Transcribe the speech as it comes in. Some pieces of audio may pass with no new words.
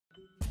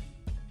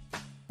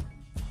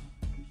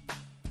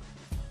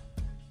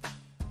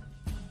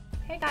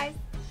Hey guys,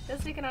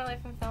 this week in Our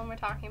Life in Film we're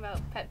talking about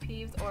pet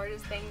peeves or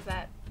just things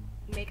that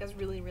make us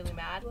really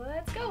mad.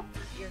 Let's go!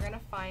 You're gonna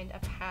find a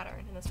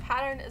pattern, and this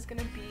pattern is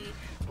gonna be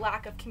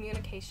lack of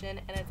communication,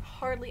 and it's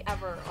hardly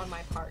ever on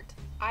my part.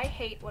 I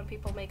hate when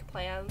people make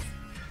plans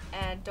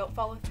and don't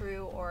follow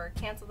through or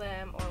cancel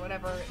them or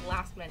whatever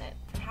last minute.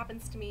 It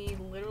happens to me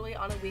literally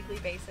on a weekly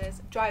basis.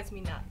 It drives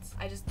me nuts.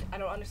 I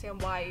don't understand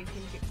why you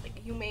can do,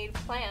 like, you made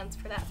plans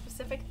for that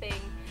specific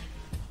thing.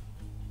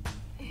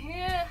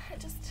 Yeah,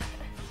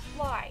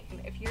 why?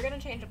 If you're gonna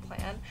change a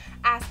plan,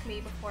 ask me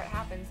before it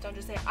happens. Don't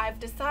just say, I've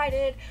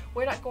decided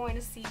we're not going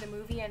to see the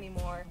movie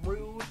anymore.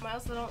 Rude. I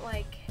also don't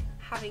like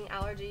having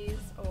allergies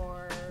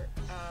or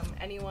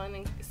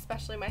anyone,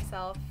 especially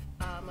myself,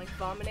 like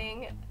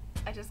vomiting.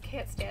 I just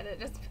can't stand it.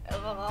 It's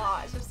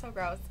just so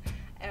gross.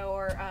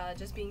 Or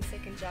just being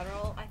sick in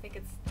general. I think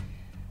it's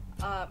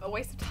a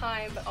waste of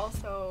time, but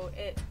also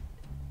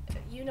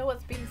you know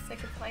what being sick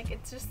is like. It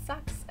just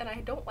sucks, and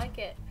I don't like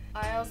it.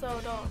 I also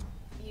don't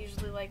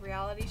usually like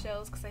reality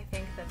shows because I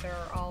think that they're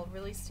all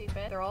really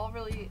stupid. They're all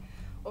really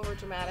over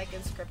dramatic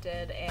and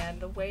scripted,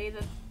 and the way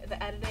that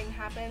the editing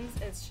happens,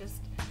 it's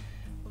just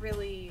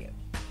really,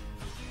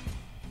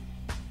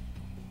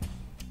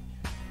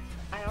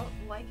 I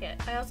don't like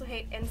it. I also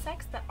hate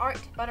insects that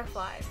aren't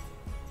butterflies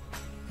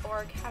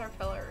or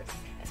caterpillars,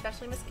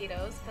 especially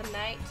mosquitoes. The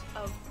night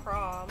of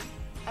prom,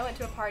 I went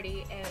to a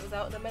party and it was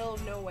out in the middle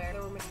of nowhere.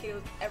 There were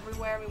mosquitoes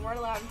everywhere. We weren't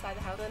allowed inside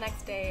the house. The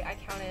next day I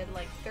counted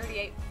like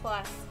 38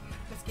 plus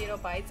mosquito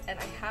bites, and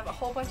I have a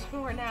whole bunch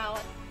more now.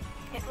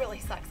 It really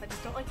sucks. I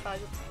just don't like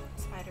bugs.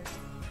 Spiders.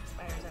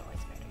 I don't like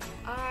spiders.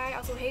 I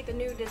also hate the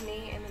new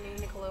Disney and the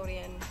new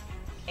Nickelodeon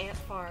Ant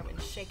Farm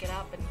and Shake It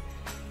Up, and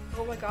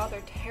oh my god,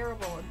 they're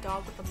terrible. A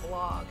Dog with a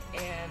Blog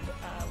and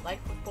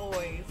Life with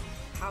Boys.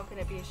 How can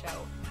it be a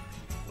show?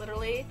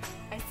 Literally,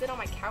 I sit on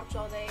my couch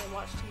all day and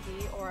watch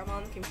TV, or I'm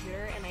on the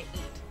computer and I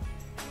eat.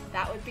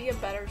 That would be a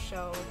better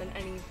show than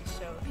any of these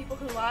shows. People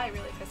who lie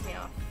really piss me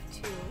off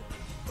too.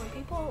 When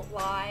people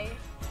lie,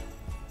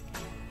 I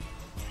don't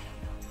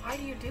know. Why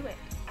do you do it?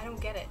 I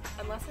don't get it.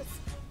 Unless it's,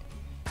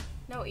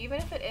 no, even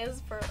if it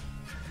is for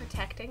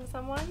protecting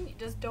someone, you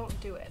just don't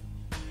do it.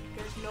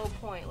 There's no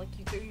point. Like,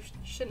 you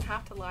shouldn't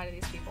have to lie to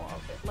these people all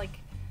the time. Like,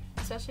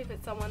 especially if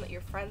it's someone that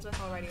you're friends with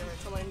already, or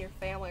it's someone in your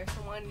family, or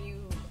someone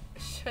you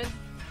should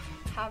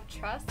have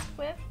trust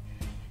with.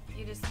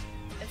 It's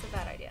a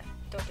bad idea.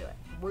 Don't do it.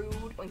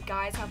 Rude. When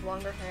guys have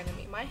longer hair than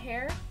me. My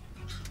hair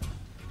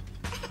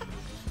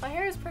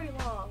is pretty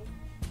long,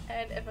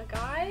 and if a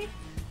guy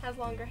has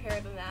longer hair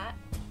than that,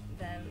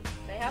 then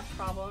they have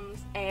problems.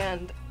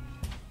 And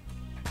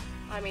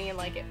I mean,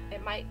 like,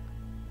 it might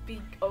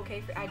be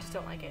okay for, I just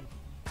don't like it.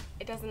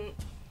 It doesn't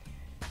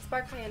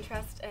spark my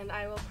interest, and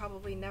I will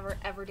probably never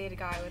ever date a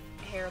guy with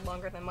hair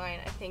longer than mine.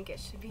 I think it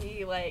should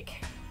be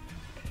like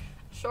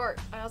short.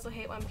 I also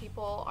hate when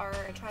people are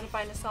trying to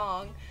find a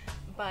song,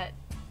 but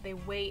they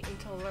wait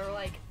until they're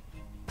like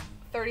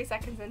 30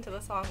 seconds into the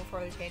song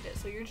before they change it.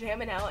 So you're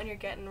jamming out and you're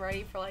getting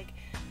ready for like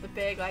the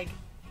big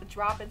the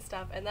drop and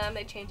stuff, and then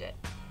they change it.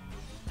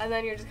 And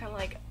then you're just kind of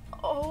like,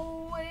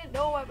 oh, I didn't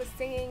know I was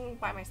singing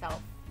by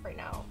myself right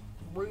now.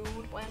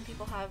 Rude. When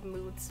people have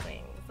mood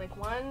swings. Like,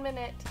 1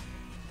 minute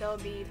they'll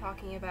be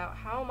talking about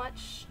how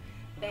much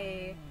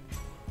they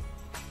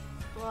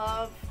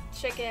love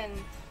chicken,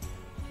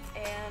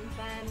 and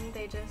then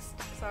they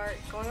just start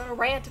going on a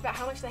rant about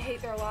how much they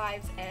hate their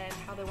lives and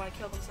how they want to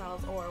kill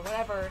themselves or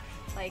whatever.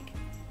 Like,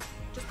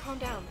 just calm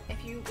down.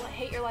 If you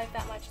hate your life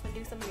that much, then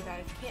do something about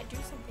it. If you can't do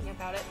something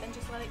about it, then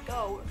just let it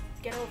go.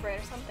 Get over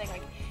it or something.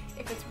 Like,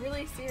 if it's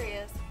really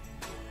serious,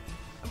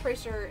 I'm pretty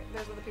sure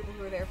those are the people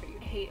who are there for you.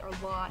 Hate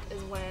a lot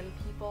is when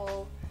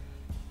people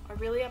are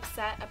really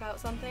upset about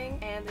something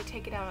and they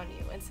take it out on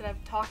you instead of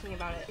talking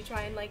about it. You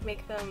try and like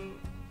make them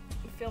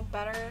feel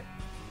better,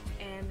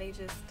 and they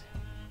just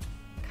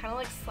kind of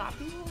like slap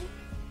you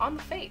on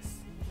the face.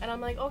 And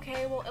I'm like,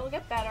 okay, well, it'll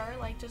get better.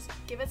 Like, just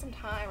give it some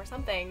time or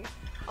something.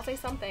 I'll say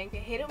something. I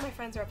hate it when my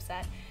friends are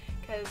upset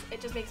because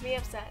it just makes me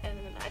upset, and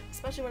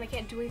especially when I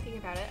can't do anything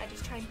about it, I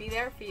just try and be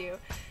there for you.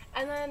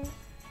 And then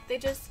they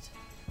just,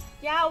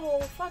 yeah, well,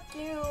 fuck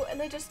you, and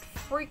they just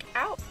freak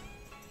out.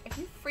 If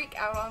you freak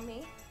out on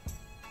me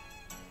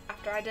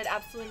after I did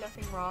absolutely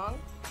nothing wrong,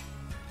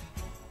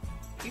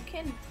 you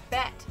can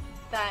bet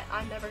that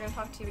I'm never gonna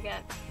talk to you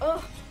again.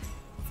 Ugh,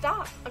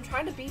 stop. I'm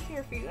trying to be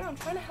here for you, and I'm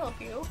trying to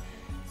help you.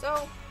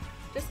 So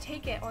just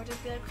take it, or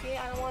just be like, okay,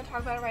 I don't want to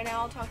talk about it right now.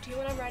 I'll talk to you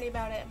when I'm ready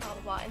about it, blah,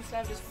 blah, blah.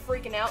 Instead of just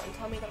freaking out and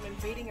telling me that I'm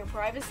invading your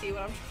privacy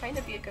when I'm trying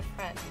to be a good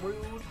friend.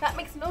 Rude. That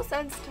makes no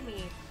sense to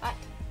me. But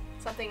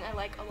something I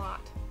like a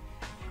lot.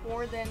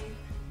 More than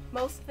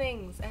most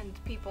things and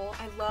people,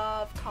 I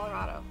love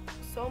Colorado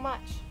so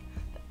much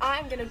that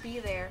I'm gonna be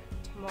there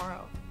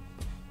tomorrow.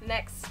 The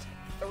next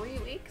 3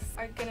 weeks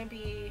are gonna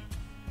be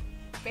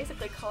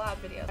basically collab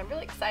videos. I'm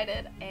really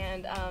excited,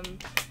 and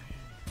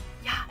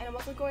yeah, and I'm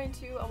also going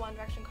to a One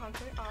Direction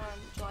concert on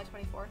July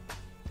 24th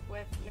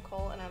with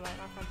Nicole and Emma and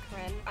our friend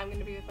Corinne. I'm going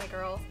to be with my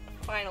girls,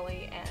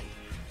 finally, and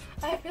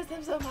I've missed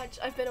them so much.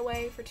 I've been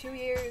away for 2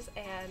 years,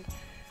 and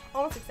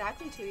almost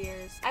exactly 2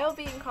 years. I will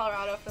be in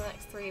Colorado for the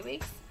next 3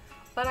 weeks,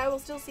 but I will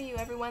still see you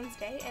every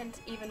Wednesday and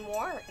even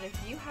more. And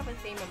if you have a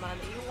theme in mind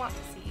that you want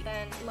to see,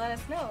 then let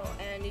us know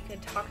and you can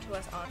talk to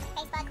us on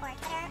Facebook or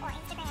Twitter or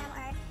Instagram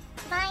or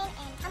Vine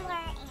and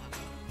Tumblr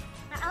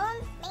and our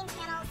own main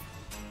channels.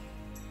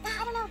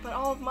 I don't know. But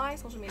all of my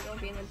social media will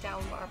be in the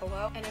down bar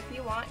below. And if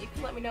you want, you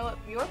can let me know what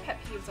your pet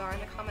peeves are in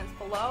the comments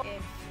below.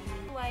 If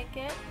you like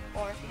it,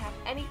 or if you have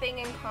anything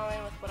in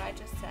common with what I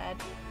just said,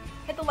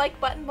 hit the like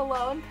button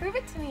below and prove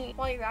it to me.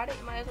 While you're at it,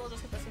 you might as well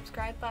just hit the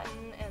subscribe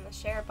button and the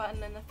share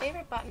button and the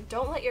favorite button.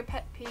 Don't let your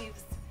pet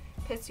peeves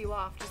piss you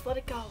off. Just let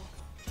it go.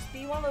 Just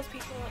be one of those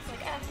people that's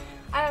like,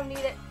 I don't need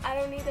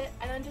it,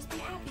 and then just be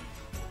happy.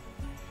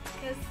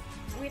 Because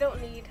we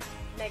don't need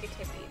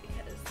negativity,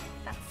 because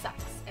that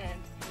sucks. And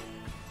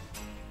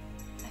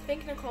I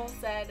think Nicole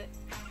said,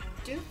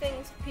 do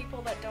things with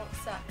people that don't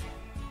suck.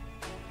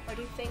 Or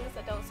do things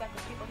that don't suck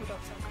with people who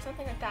don't suck, or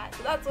something like that.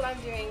 So that's what I'm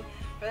doing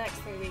for the next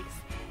 3 weeks.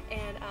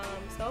 And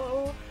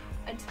so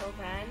until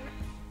then,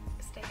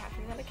 stay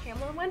happy on the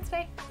camera on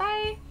Wednesday.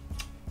 Bye!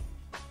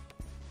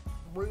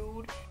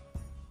 Rude.